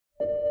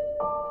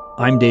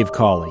I'm Dave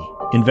Cawley,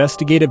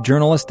 investigative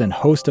journalist and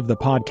host of the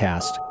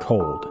podcast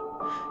Cold.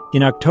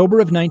 In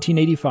October of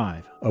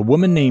 1985, a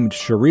woman named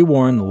Sheree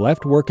Warren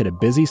left work at a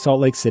busy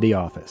Salt Lake City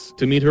office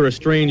to meet her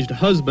estranged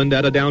husband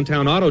at a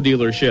downtown auto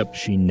dealership.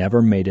 She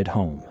never made it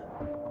home.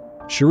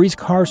 Sheree's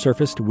car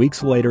surfaced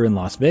weeks later in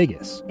Las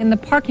Vegas. In the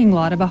parking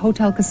lot of a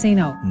hotel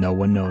casino. No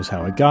one knows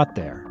how it got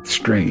there.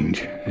 Strange.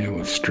 It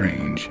was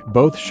strange.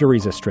 Both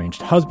Sheree's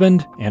estranged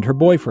husband and her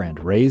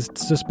boyfriend raised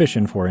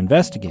suspicion for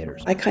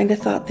investigators. I kind of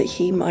thought that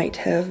he might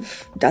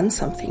have done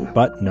something.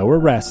 But no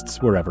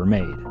arrests were ever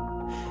made.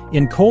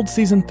 In Cold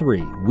Season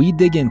 3, we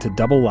dig into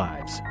double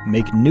lives,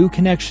 make new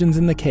connections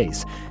in the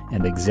case,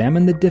 and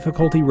examine the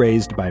difficulty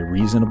raised by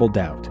reasonable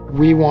doubt.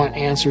 We want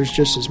answers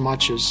just as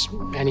much as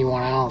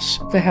anyone else.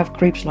 They have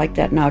creeps like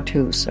that now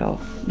too,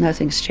 so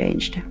nothing's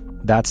changed.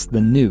 That's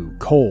the new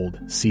Cold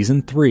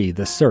Season 3,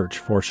 The Search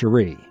for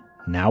Sheree,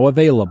 now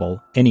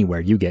available anywhere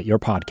you get your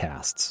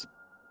podcasts.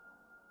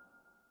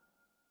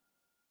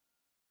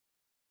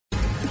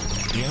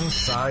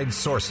 Inside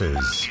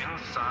Sources.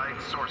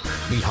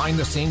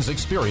 Behind-the-scenes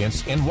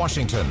experience in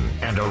Washington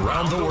and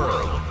around the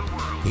world.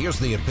 Here's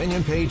the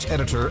opinion page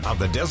editor of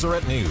the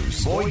Deseret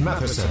News, Boyd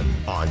Matheson,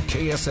 on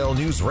KSL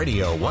News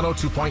Radio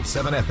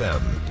 102.7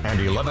 FM and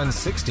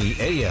 1160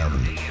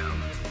 AM.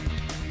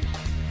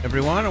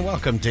 Everyone, and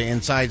welcome to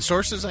Inside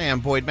Sources. I am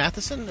Boyd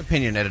Matheson,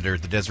 opinion editor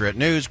at the Deseret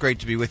News. Great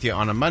to be with you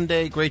on a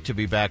Monday. Great to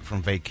be back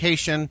from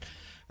vacation.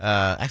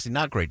 Actually,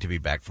 not great to be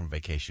back from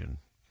vacation,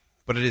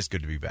 but it is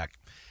good to be back.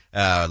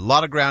 A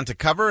lot of ground to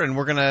cover, and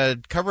we're going to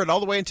cover it all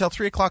the way until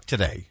 3 o'clock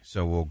today.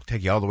 So we'll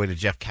take you all the way to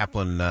Jeff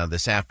Kaplan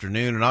this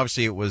afternoon. And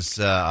obviously it was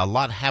a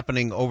lot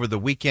happening over the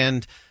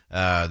weekend.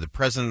 The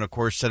president, of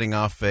course, setting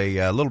off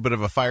a little bit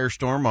of a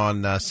firestorm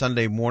on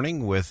Sunday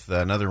morning with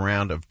another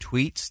round of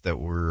tweets that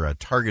were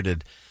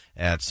targeted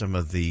at some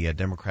of the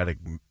Democratic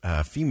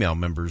female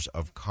members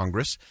of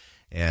Congress.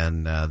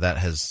 And that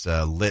has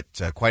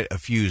lit quite a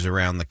fuse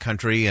around the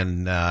country.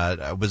 And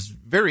it was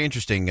very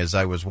interesting as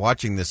I was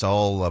watching this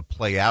all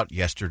play out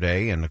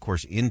yesterday and, of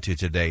course, into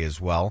today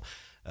as well.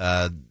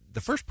 The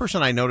first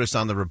person I noticed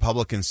on the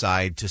Republican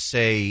side to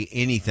say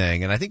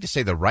anything, and I think to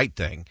say the right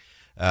thing,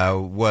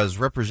 was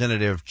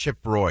Representative Chip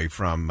Roy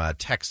from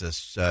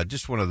Texas,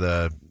 just one of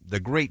the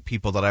great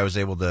people that I was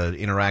able to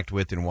interact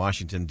with in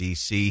Washington,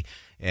 D.C.,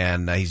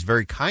 and he's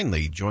very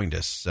kindly joined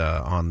us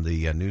on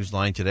the news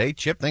line today.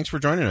 Chip, thanks for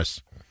joining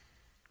us.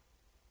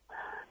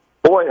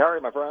 Boy, how are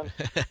you, my friend?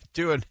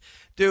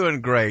 Doing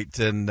great,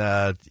 and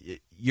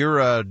you're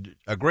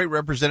a great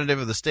representative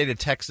of the state of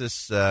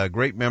Texas, a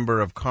great member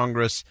of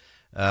Congress,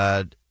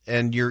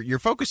 and your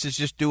focus is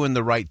just doing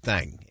the right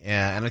thing.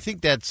 And I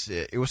think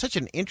it was such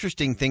an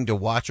interesting thing to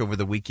watch over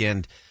the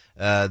weekend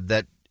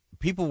that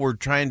people were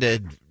trying to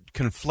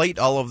conflate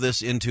all of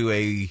this into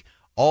a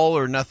all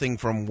or nothing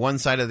from one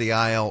side of the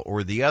aisle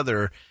or the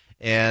other.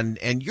 And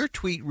your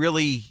tweet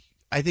really,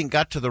 I think,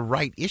 got to the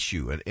right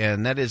issue,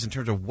 and that is in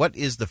terms of what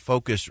is the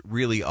focus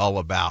really all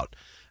about.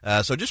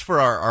 So just for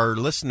our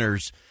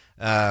listeners,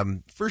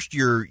 first,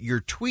 your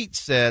tweet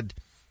said,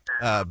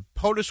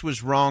 POTUS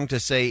was wrong to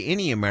say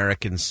any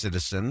American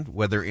citizen,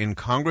 whether in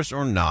Congress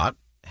or not,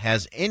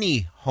 has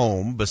any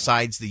home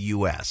besides the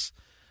U.S.,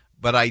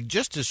 but I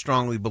just as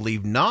strongly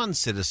believe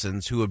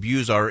non-citizens who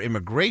abuse our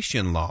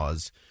immigration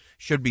laws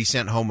should be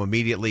sent home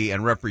immediately,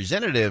 and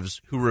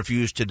representatives who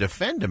refuse to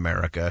defend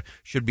America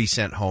should be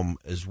sent home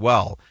as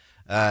well.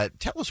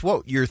 Tell us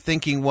what your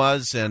thinking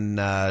was and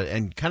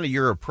kind of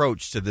your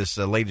approach to this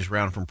latest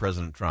round from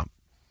President Trump.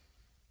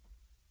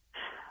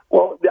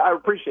 Well, I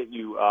appreciate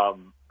you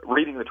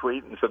reading the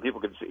tweet, and so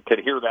people could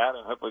hear that,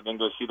 and hopefully then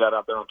go see that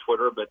out there on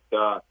Twitter. But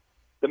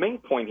the main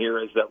point here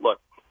is that, look,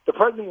 the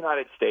President of the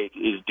United States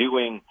is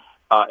doing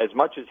as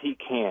much as he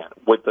can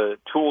with the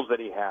tools that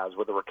he has,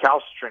 with the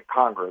recalcitrant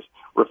Congress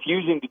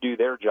refusing to do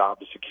their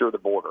job to secure the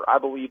border. I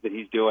believe that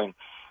he's doing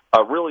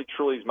really,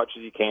 truly as much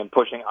as he can,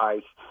 pushing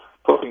ICE,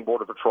 pushing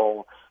Border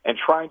Patrol, and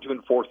trying to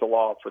enforce the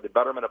law for the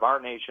betterment of our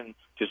nation,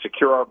 to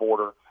secure our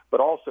border, but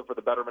also for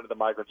the betterment of the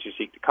migrants who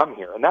seek to come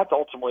here. And that's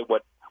ultimately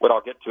what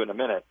I'll get to in a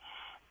minute.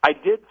 I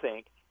did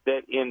think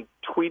that in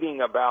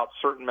tweeting about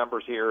certain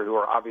members here who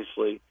are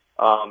obviously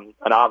an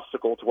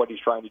obstacle to what he's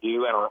trying to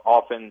do and are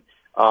often,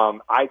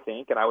 I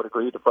think, and I would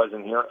agree with the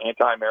president here,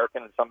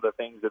 anti-American in some of the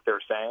things that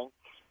they're saying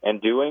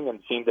and doing, and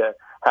seem to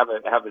have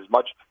as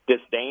much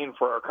disdain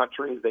for our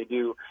country as they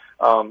do,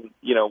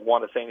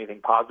 want to say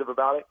anything positive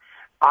about it.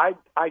 I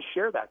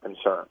share that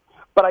concern,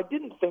 but I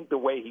didn't think the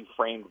way he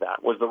framed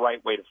that was the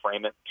right way to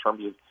frame it in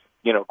terms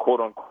of, quote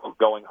unquote,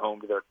 going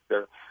home to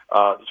their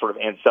sort of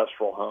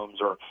ancestral homes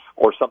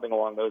or something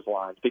along those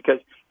lines. Because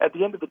at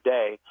the end of the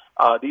day,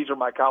 these are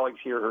my colleagues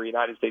here who are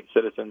United States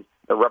citizens.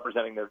 They're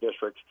representing their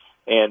districts,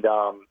 and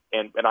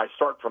I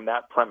start from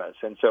that premise.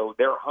 And so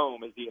their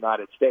home is the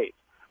United States.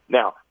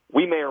 Now,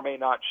 we may or may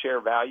not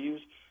share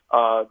values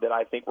that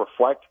I think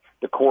reflect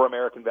the core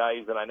American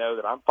values that I know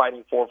that I'm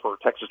fighting for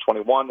Texas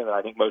 21 and that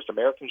I think most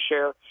Americans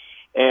share.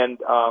 And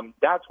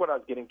that's what I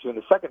was getting to in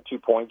the second 2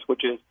 points,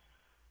 which is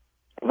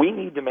we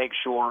need to make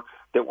sure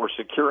that we're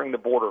securing the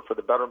border for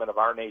the betterment of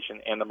our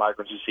nation and the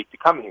migrants who seek to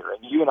come here.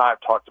 And you and I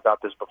have talked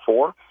about this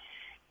before.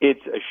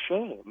 It's a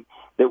shame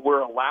that we're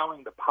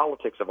allowing the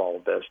politics of all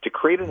of this to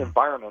create an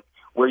environment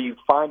where you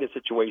find a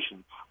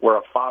situation where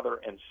a father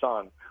and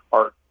son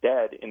are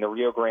dead in the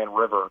Rio Grande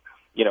River,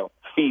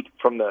 feet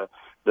from the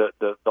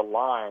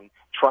line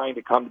trying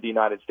to come to the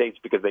United States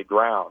because they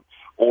drowned,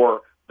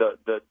 or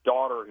the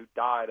daughter who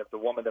died of the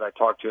woman that I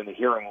talked to in the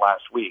hearing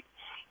last week.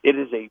 It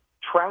is a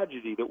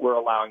tragedy that we're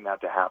allowing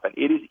that to happen.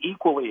 It is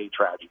equally a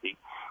tragedy,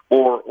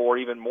 or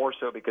even more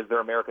so because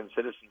they're American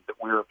citizens that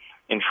we're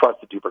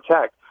entrusted to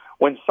protect.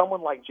 When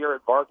someone like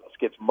Jared Vargas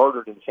gets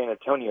murdered in San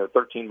Antonio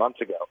 13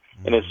 months ago,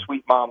 and his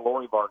sweet mom,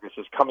 Lori Vargas,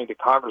 is coming to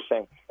Congress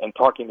saying and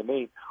talking to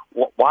me,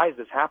 why is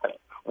this happening?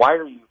 Why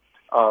are you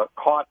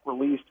caught,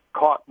 released,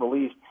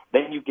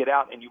 then you get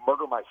out and you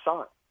murder my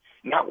son?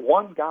 And that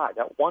one guy,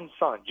 that one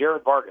son,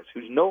 Jared Vargas,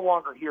 who's no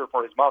longer here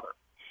for his mother,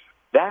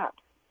 that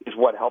is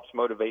what helps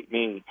motivate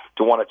me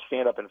to want to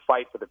stand up and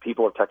fight for the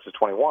people of Texas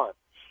 21.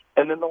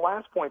 And then the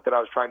last point that I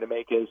was trying to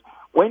make is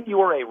when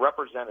you are a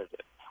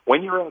representative,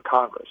 when you're in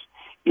Congress,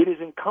 it is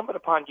incumbent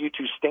upon you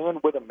to stand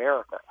with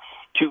America,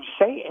 to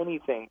say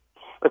anything.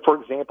 Like,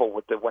 for example,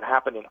 with what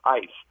happened in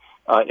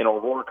ICE in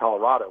Aurora,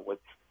 Colorado, with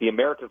the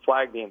American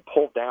flag being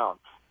pulled down,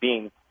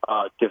 being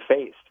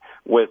defaced,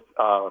 with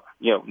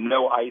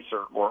no ICE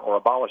or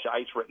abolish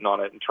ICE written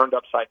on it and turned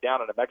upside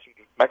down and a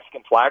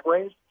Mexican flag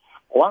raised.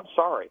 Well, I'm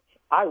sorry.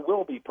 I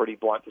will be pretty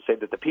blunt to say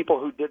that the people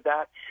who did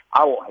that,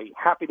 I will be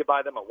happy to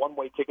buy them a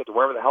one-way ticket to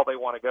wherever the hell they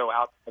want to go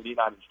out of the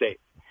United States.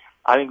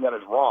 I think that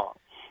is wrong.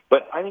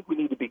 But I think we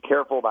need to be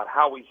careful about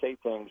how we say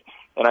things,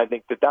 and I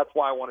think that that's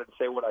why I wanted to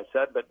say what I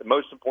said. But the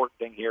most important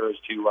thing here is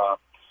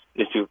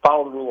to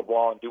follow the rule of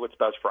law and do what's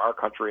best for our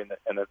country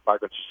and the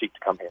migrants who seek to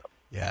come here.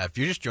 Yeah, if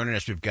you're just joining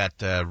us, we've got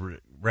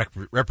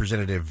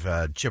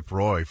Representative Chip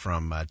Roy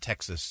from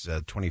Texas,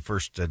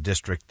 21st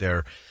District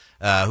there,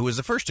 who was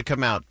the first to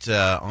come out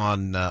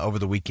on over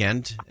the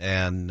weekend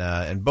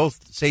and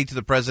both say to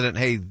the president,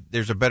 hey,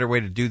 there's a better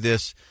way to do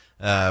this,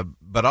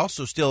 but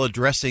also still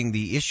addressing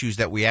the issues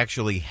that we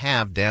actually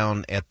have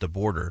down at the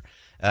border.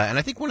 And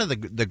I think one of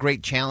the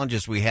great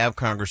challenges we have,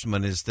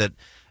 Congressman, is that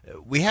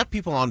we have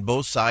people on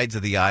both sides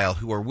of the aisle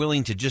who are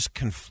willing to just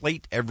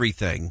conflate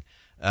everything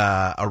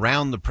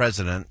around the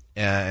president.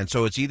 And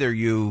so it's either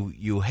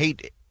you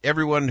hate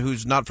everyone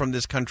who's not from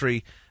this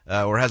country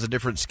or has a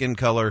different skin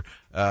color,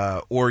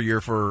 or you're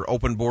for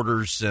open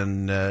borders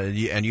and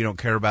you don't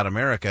care about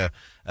America.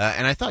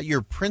 And I thought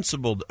your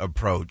principled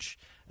approach,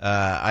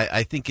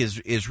 I think,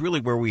 is really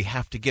where we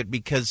have to get,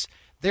 because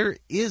there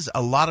is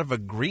a lot of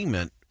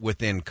agreement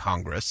within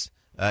Congress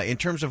in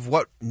terms of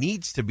what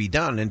needs to be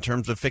done in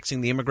terms of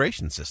fixing the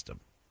immigration system.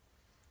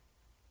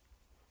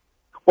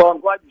 Well,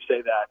 I'm glad you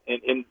say that.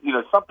 And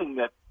something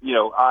that,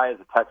 I as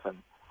a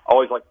Texan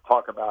always like to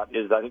talk about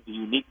is, I think, the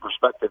unique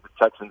perspective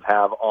that Texans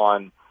have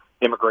on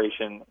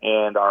immigration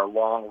and our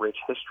long, rich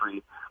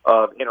history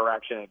of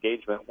interaction and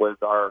engagement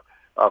with our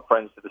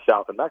friends to the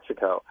south of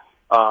Mexico.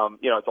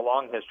 It's a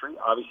long history,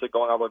 obviously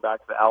going all the way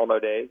back to the Alamo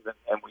days,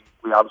 and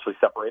we obviously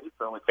separated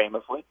fairly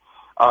famously.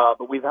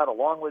 But we've had a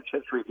long, rich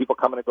history of people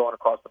coming and going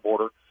across the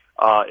border.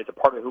 It's a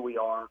part of who we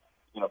are.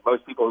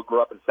 Most people who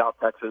grew up in South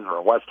Texas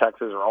or West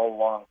Texas or all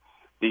along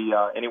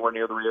anywhere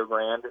near the Rio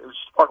Grande, it was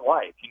just part of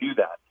life. You knew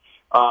that.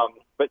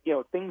 But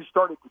things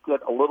started to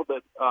get a little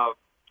bit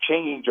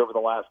change over the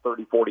last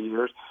 30, 40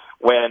 years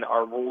when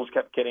our rules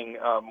kept getting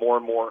more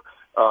and more,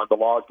 the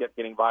laws kept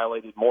getting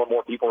violated, more and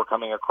more people were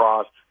coming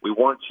across. We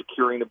weren't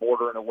securing the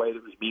border in a way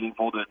that was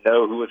meaningful to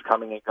know who was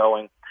coming and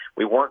going.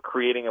 We weren't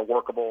creating a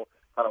workable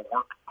kind of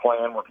work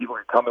plan where people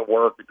could come and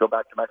work, we'd go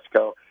back to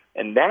Mexico.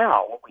 And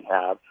now what we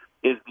have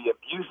is the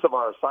abuse of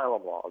our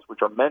asylum laws, which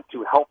are meant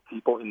to help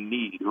people in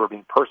need who are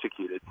being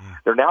persecuted.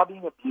 They're now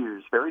being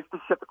abused very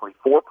specifically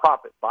for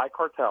profit by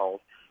cartels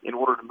in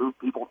order to move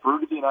people through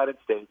to the United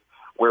States,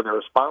 where there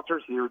are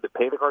sponsors here that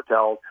pay the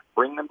cartels,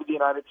 bring them to the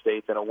United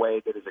States in a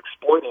way that is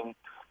exploiting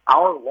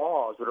our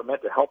laws that are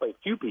meant to help a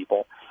few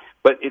people.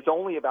 But it's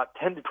only about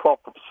 10 to 12%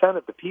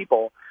 of the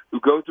people who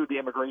go through the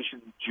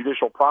immigration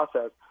judicial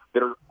process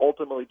that are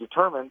ultimately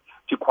determined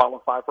to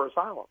qualify for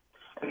asylum.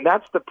 And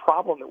that's the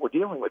problem that we're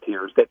dealing with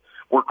here, is that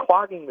we're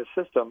clogging the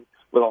system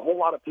with a whole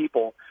lot of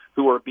people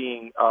who are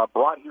being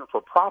brought here for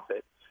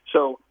profit.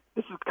 So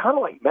this is kind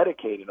of like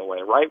Medicaid in a way,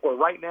 right? Where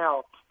right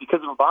now,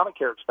 because of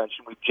Obamacare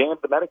expansion, we've jammed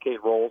the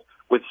Medicaid rolls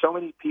with so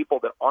many people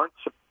that aren't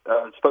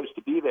supposed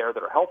to be there,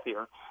 that are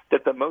healthier,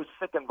 that the most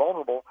sick and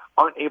vulnerable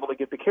aren't able to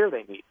get the care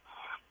they need.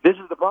 This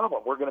is the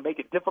problem. We're going to make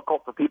it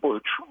difficult for people who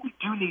truly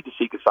do need to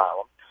seek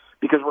asylum,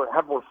 because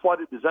we're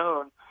flooded the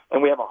zone,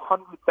 and we have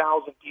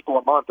 100,000 people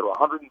a month, or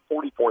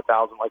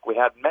 144,000 like we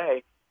had in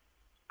May,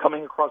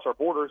 coming across our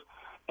borders.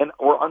 and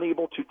we're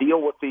unable to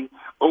deal with the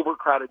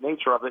overcrowded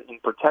nature of it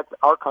and protect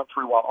our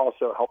country while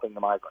also helping the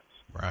migrants.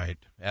 Right.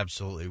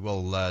 Absolutely.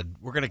 Well,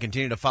 we're going to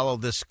continue to follow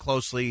this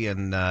closely.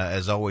 And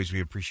as always,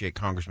 we appreciate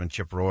Congressman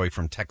Chip Roy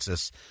from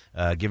Texas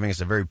giving us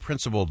a very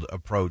principled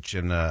approach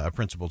and a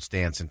principled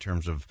stance in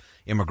terms of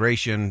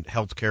immigration,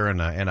 health care,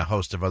 and a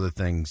host of other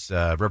things.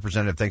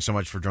 Representative, thanks so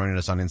much for joining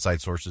us on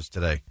Inside Sources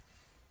today.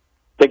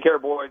 Take care,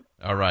 Boyd.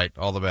 All right.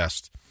 All the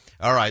best.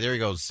 All right. There he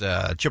goes.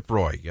 Chip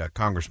Roy,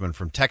 Congressman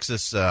from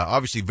Texas,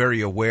 obviously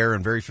very aware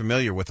and very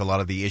familiar with a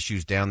lot of the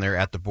issues down there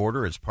at the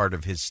border as part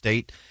of his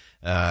state.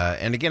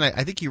 And again,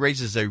 I think he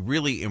raises a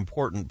really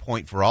important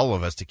point for all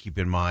of us to keep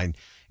in mind,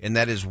 and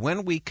that is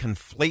when we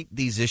conflate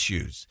these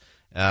issues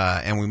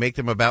and we make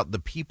them about the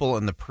people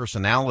and the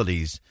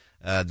personalities,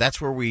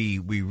 that's where we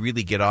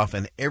really get off,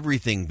 and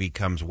everything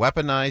becomes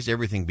weaponized,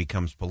 everything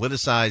becomes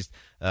politicized,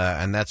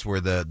 and that's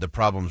where the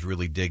problems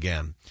really dig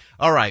in.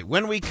 All right,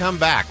 when we come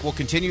back, we'll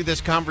continue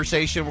this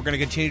conversation. We're going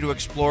to continue to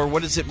explore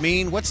what does it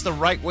mean, what's the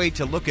right way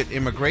to look at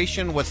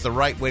immigration, what's the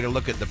right way to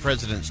look at the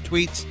president's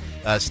tweets.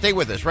 Stay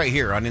with us right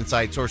here on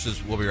Inside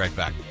Sources. We'll be right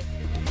back.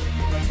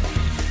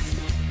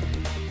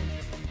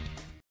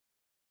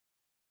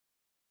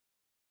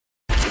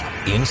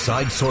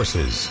 Inside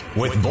Sources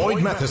with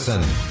Boyd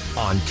Matheson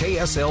on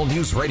KSL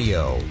News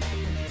Radio.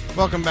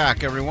 Welcome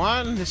back,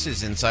 everyone. This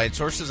is Inside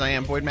Sources. I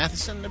am Boyd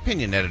Matheson,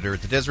 opinion editor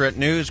at the Deseret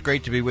News.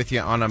 Great to be with you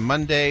on a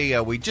Monday.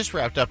 We just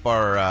wrapped up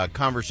our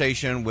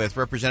conversation with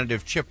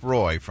Representative Chip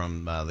Roy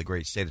from the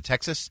great state of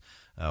Texas,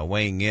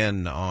 weighing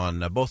in on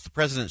both the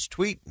president's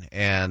tweet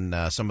and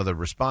some of the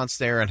response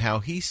there and how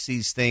he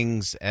sees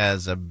things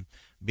as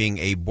being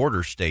a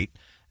border state.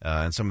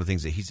 And some of the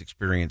things that he's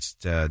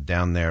experienced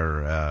down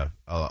there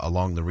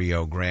along the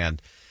Rio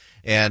Grande.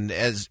 And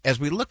as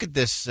we look at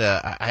this,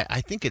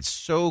 I think it's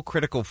so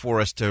critical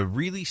for us to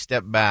really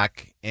step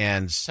back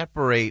and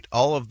separate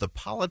all of the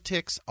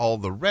politics, all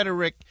the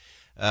rhetoric,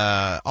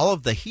 all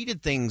of the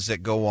heated things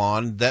that go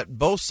on that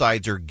both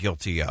sides are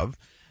guilty of,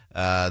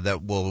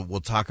 that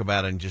we'll talk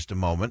about in just a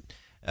moment.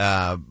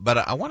 But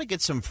I want to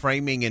get some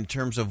framing in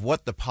terms of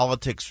what the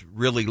politics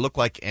really looked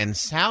like and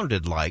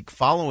sounded like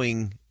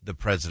following the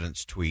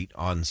president's tweet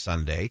on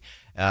Sunday.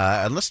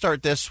 And let's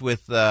start this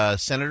with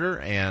Senator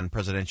and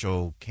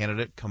presidential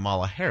candidate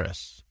Kamala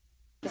Harris.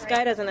 This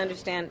guy doesn't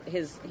understand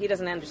his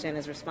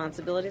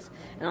responsibilities,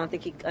 and I don't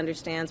think he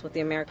understands what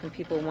the American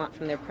people want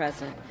from their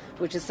president,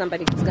 which is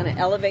somebody who's going to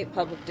elevate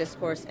public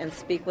discourse and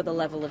speak with a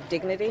level of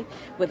dignity,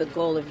 with a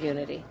goal of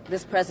unity.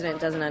 This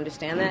president doesn't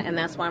understand that, and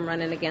that's why I'm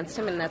running against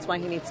him, and that's why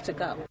he needs to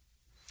go.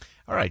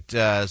 All right.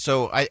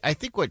 So I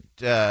think what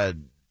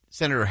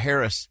Senator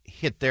Harris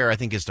hit there, I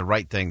think, is the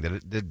right thing,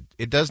 that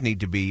it does need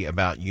to be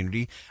about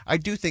unity. I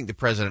do think the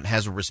president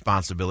has a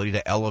responsibility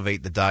to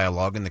elevate the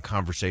dialogue and the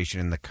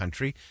conversation in the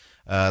country.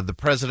 The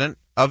president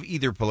of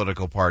either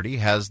political party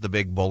has the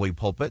big bully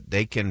pulpit.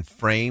 They can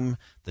frame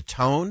the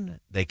tone.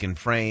 They can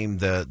frame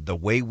the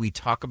way we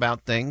talk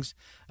about things.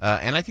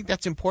 And I think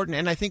that's important.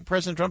 And I think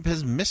President Trump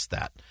has missed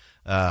that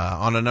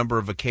on a number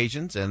of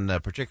occasions, and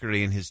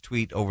particularly in his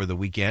tweet over the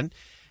weekend.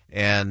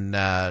 And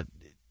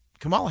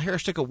Kamala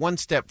Harris took it one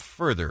step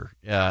further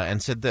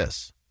and said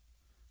this.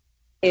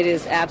 It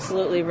is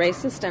absolutely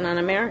racist and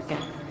un-American.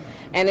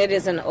 And it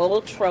is an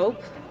old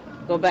trope,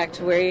 go back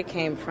to where you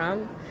came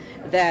from,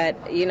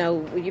 that,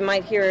 you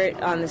might hear it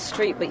on the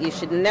street, but you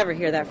should never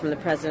hear that from the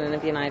President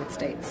of the United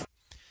States.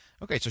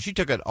 Okay, so she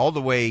took it all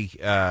the way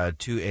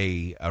to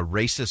a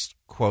racist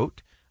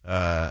quote,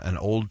 an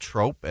old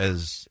trope,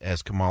 as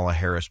Kamala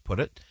Harris put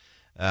it.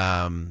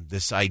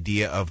 This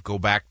idea of go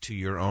back to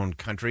your own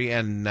country.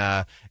 And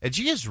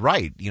she is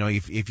right.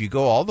 If you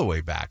go all the way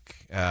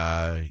back,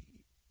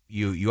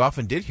 you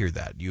often did hear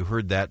that. You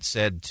heard that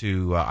said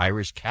to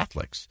Irish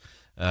Catholics.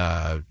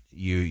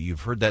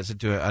 You've heard that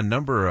said to a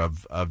number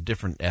of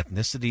different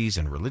ethnicities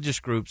and religious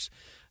groups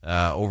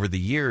over the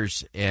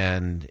years.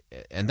 And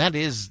that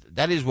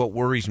is what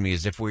worries me,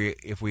 is if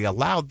we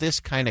allow this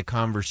kind of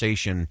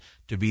conversation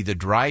to be the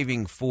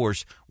driving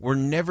force, we're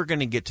never going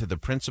to get to the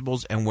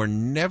principles, and we're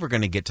never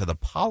going to get to the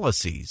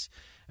policies,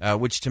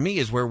 which to me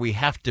is where we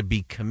have to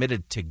be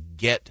committed to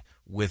get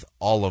with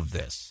all of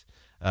this.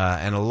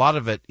 And a lot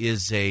of it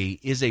is a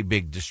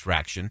big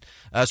distraction.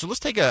 So let's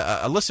take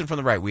a listen from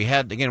the right. We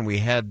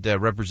had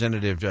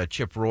Representative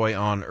Chip Roy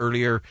on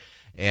earlier,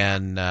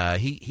 and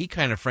he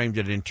kind of framed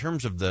it in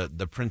terms of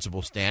the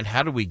principle stand.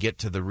 How do we get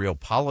to the real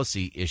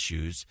policy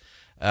issues?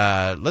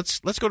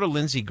 Let's go to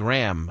Lindsey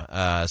Graham,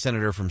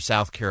 senator from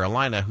South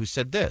Carolina, who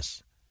said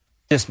this.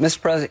 Just, Mr.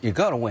 President, you're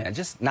going to win.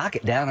 Just knock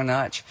it down a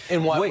notch.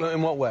 In what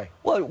way?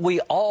 Well, we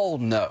all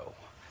know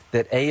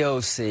that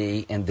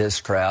AOC and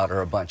this crowd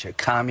are a bunch of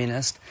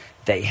communists.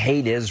 They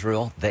hate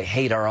Israel. They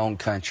hate our own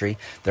country.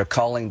 They're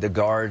calling the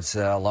guards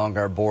along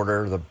our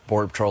border, the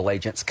Border Patrol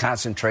agents,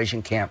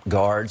 concentration camp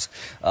guards.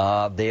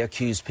 They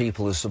accuse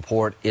people who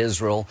support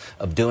Israel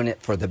of doing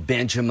it for the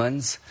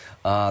Benjamins.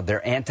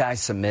 They're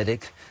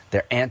anti-Semitic.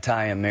 They're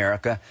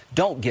anti-America.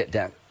 Don't get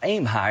down.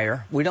 Aim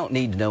higher. We don't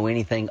need to know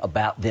anything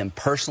about them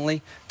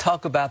personally.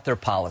 Talk about their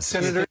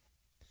policies. Senator.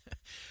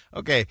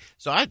 Okay,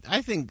 so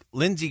I think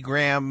Lindsey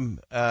Graham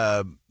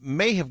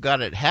may have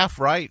got it half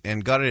right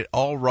and got it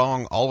all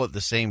wrong all at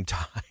the same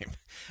time.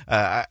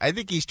 I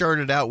think he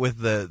started out with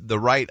the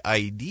right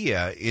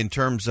idea in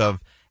terms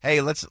of,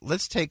 hey,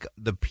 let's take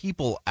the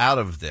people out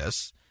of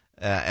this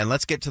and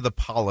let's get to the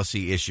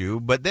policy issue.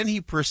 But then he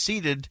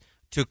proceeded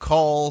to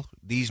call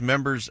these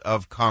members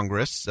of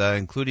Congress,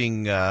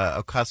 including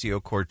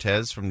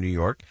Ocasio-Cortez from New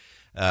York,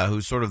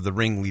 who's sort of the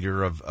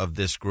ringleader of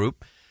this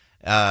group,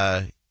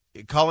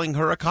 calling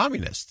her a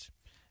communist.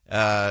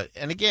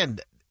 And again,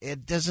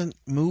 it doesn't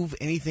move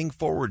anything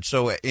forward.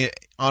 So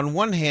on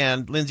one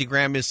hand, Lindsey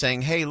Graham is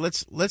saying, hey,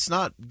 let's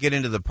not get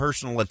into the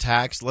personal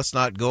attacks. Let's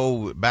not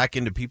go back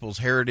into people's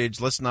heritage.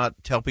 Let's not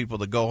tell people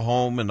to go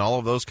home and all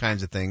of those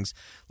kinds of things.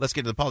 Let's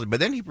get to the policy. But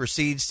then he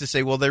proceeds to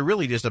say, well, they're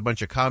really just a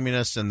bunch of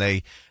communists and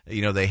they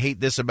hate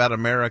this about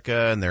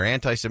America and they're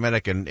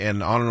anti-Semitic and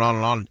on and on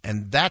and on.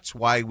 And that's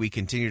why we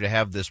continue to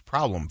have this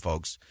problem,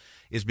 folks,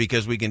 is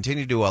because we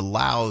continue to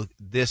allow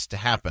this to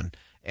happen.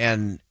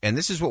 And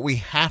this is what we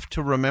have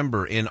to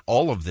remember in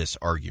all of this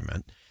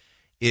argument,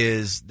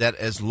 is that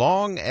as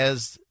long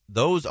as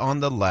those on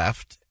the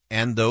left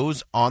and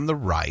those on the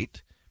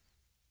right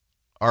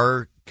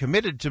are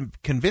committed to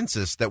convince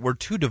us that we're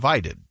too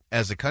divided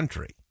as a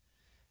country,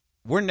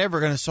 we're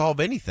never going to solve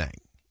anything.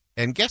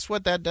 And guess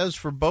what that does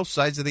for both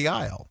sides of the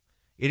aisle?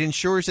 It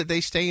ensures that they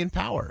stay in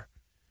power.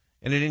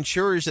 And it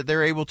ensures that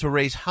they're able to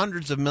raise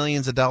hundreds of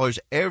millions of dollars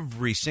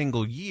every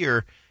single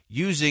year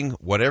using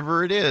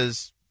whatever it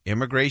is,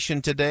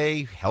 immigration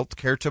today, health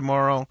care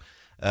tomorrow.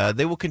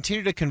 They will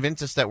continue to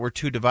convince us that we're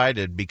too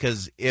divided,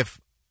 because if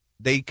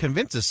they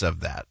convince us of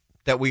that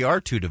we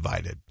are too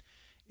divided,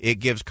 it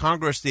gives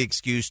Congress the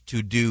excuse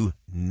to do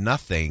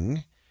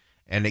nothing,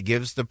 and it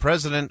gives the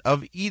president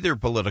of either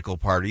political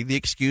party the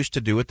excuse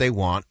to do what they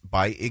want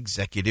by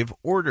executive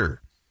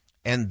order.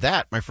 And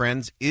that, my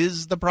friends,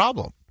 is the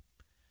problem.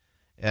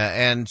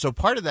 And so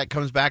part of that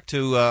comes back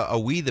to a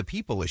we the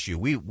people issue.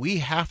 We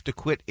have to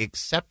quit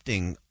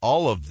accepting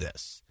all of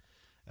this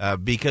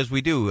because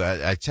we do.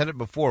 I said it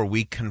before.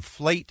 We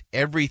conflate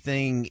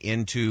everything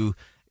into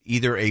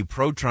either a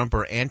pro-Trump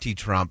or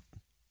anti-Trump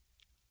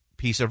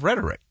piece of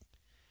rhetoric.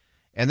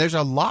 And there's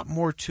a lot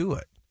more to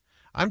it.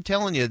 I'm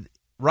telling you,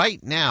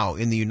 right now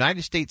in the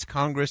United States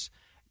Congress,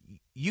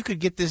 you could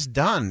get this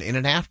done in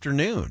an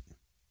afternoon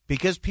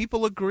because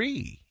people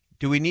agree.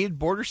 Do we need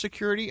border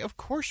security? Of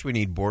course we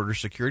need border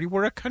security.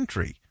 We're a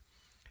country.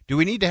 Do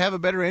we need to have a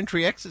better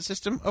entry-exit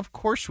system? Of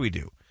course we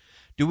do.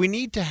 Do we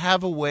need to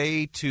have a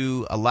way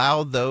to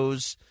allow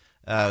those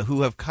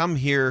who have come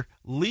here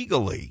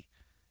legally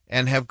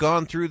and have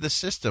gone through the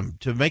system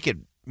to make it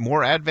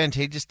more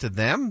advantageous to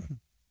them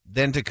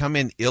than to come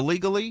in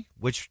illegally,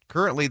 which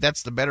currently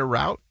that's the better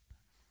route?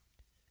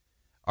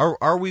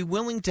 Are we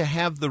willing to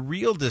have the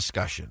real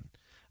discussion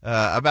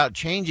about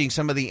changing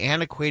some of the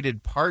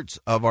antiquated parts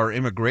of our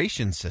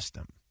immigration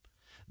system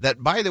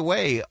that, by the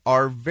way,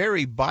 are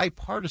very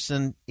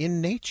bipartisan in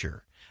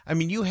nature? I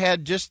mean, you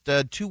had just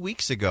 2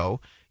 weeks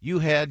ago, you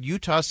had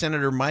Utah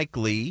Senator Mike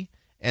Lee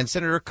and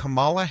Senator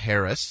Kamala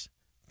Harris,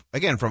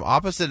 again, from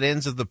opposite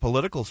ends of the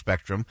political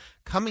spectrum,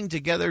 coming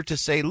together to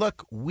say,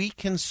 look, we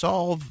can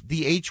solve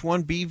the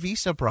H-1B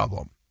visa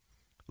problem.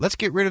 Let's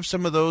get rid of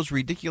some of those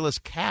ridiculous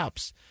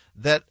caps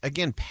that,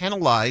 again,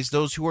 penalize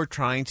those who are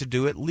trying to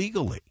do it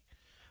legally.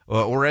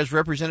 Or as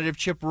Representative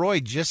Chip Roy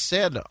just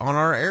said on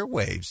our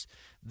airwaves,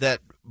 that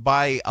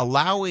by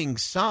allowing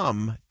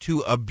some to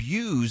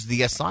abuse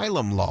the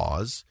asylum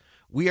laws,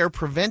 we are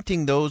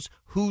preventing those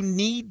who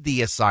need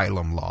the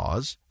asylum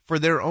laws for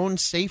their own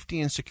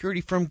safety and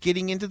security from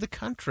getting into the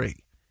country.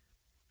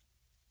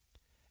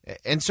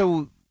 And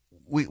so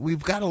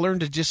we've got to learn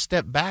to just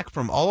step back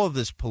from all of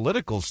this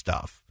political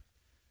stuff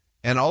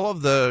and all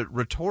of the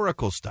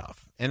rhetorical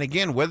stuff. And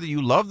again, whether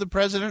you love the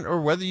president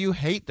or whether you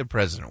hate the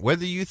president,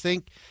 whether you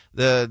think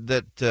that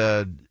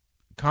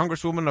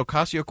Congresswoman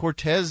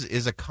Ocasio-Cortez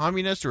is a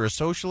communist or a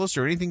socialist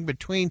or anything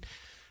between,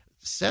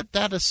 set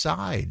that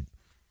aside.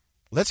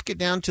 Let's get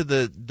down to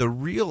the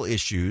real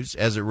issues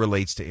as it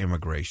relates to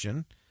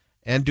immigration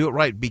and do it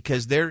right,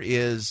 because there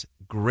is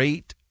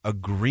great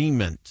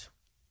agreement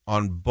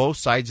on both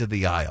sides of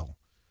the aisle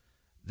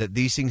that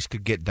these things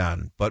could get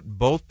done. But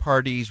both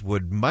parties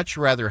would much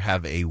rather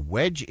have a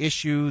wedge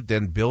issue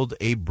than build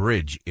a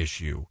bridge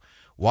issue.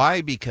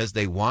 Why? Because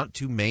they want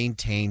to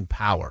maintain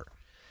power.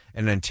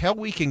 And until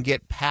we can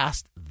get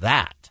past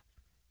that,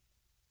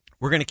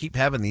 we're going to keep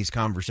having these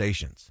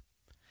conversations.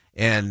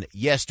 And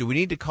yes, do we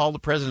need to call the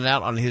president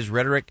out on his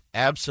rhetoric?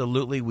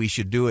 Absolutely. We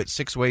should do it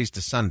 6 ways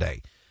to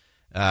Sunday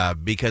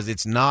because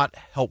it's not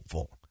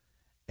helpful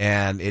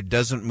and it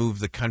doesn't move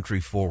the country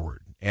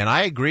forward. And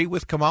I agree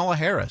with Kamala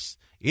Harris.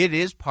 It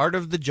is part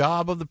of the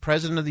job of the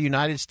president of the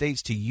United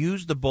States to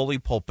use the bully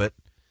pulpit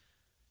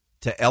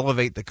to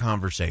elevate the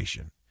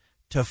conversation,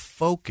 to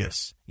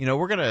focus. You know,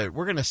 we're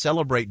gonna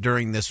celebrate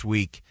during this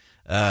week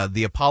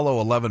the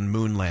Apollo 11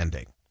 moon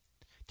landing.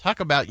 Talk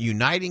about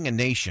uniting a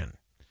nation.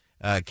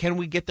 Can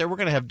we get there? We're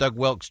going to have Doug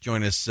Welks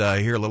join us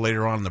here a little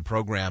later on in the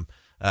program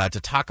to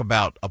talk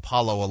about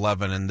Apollo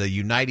 11 and the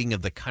uniting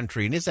of the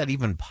country, and is that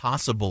even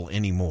possible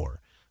anymore?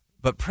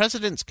 But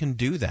presidents can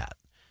do that,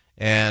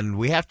 and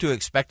we have to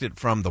expect it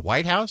from the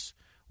White House.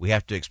 We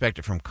have to expect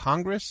it from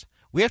Congress.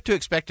 We have to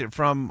expect it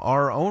from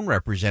our own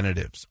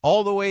representatives,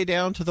 all the way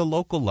down to the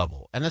local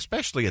level, and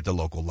especially at the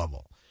local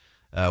level.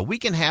 We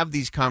can have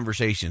these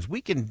conversations.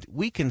 We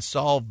can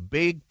solve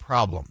big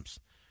problems.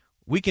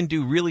 We can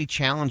do really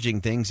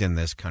challenging things in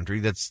this country.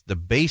 That's the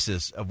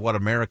basis of what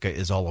America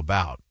is all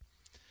about.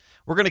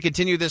 We're going to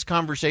continue this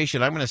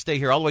conversation. I'm going to stay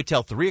here all the way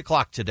till 3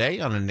 o'clock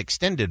today on an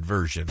extended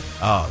version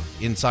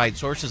of Inside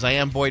Sources. I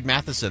am Boyd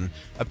Matheson,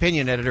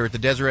 opinion editor at the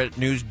Deseret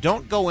News.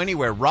 Don't go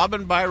anywhere.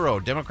 Robin Byro,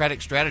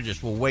 Democratic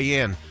strategist, will weigh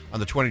in on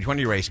the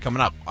 2020 race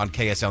coming up on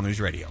KSL News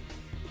Radio.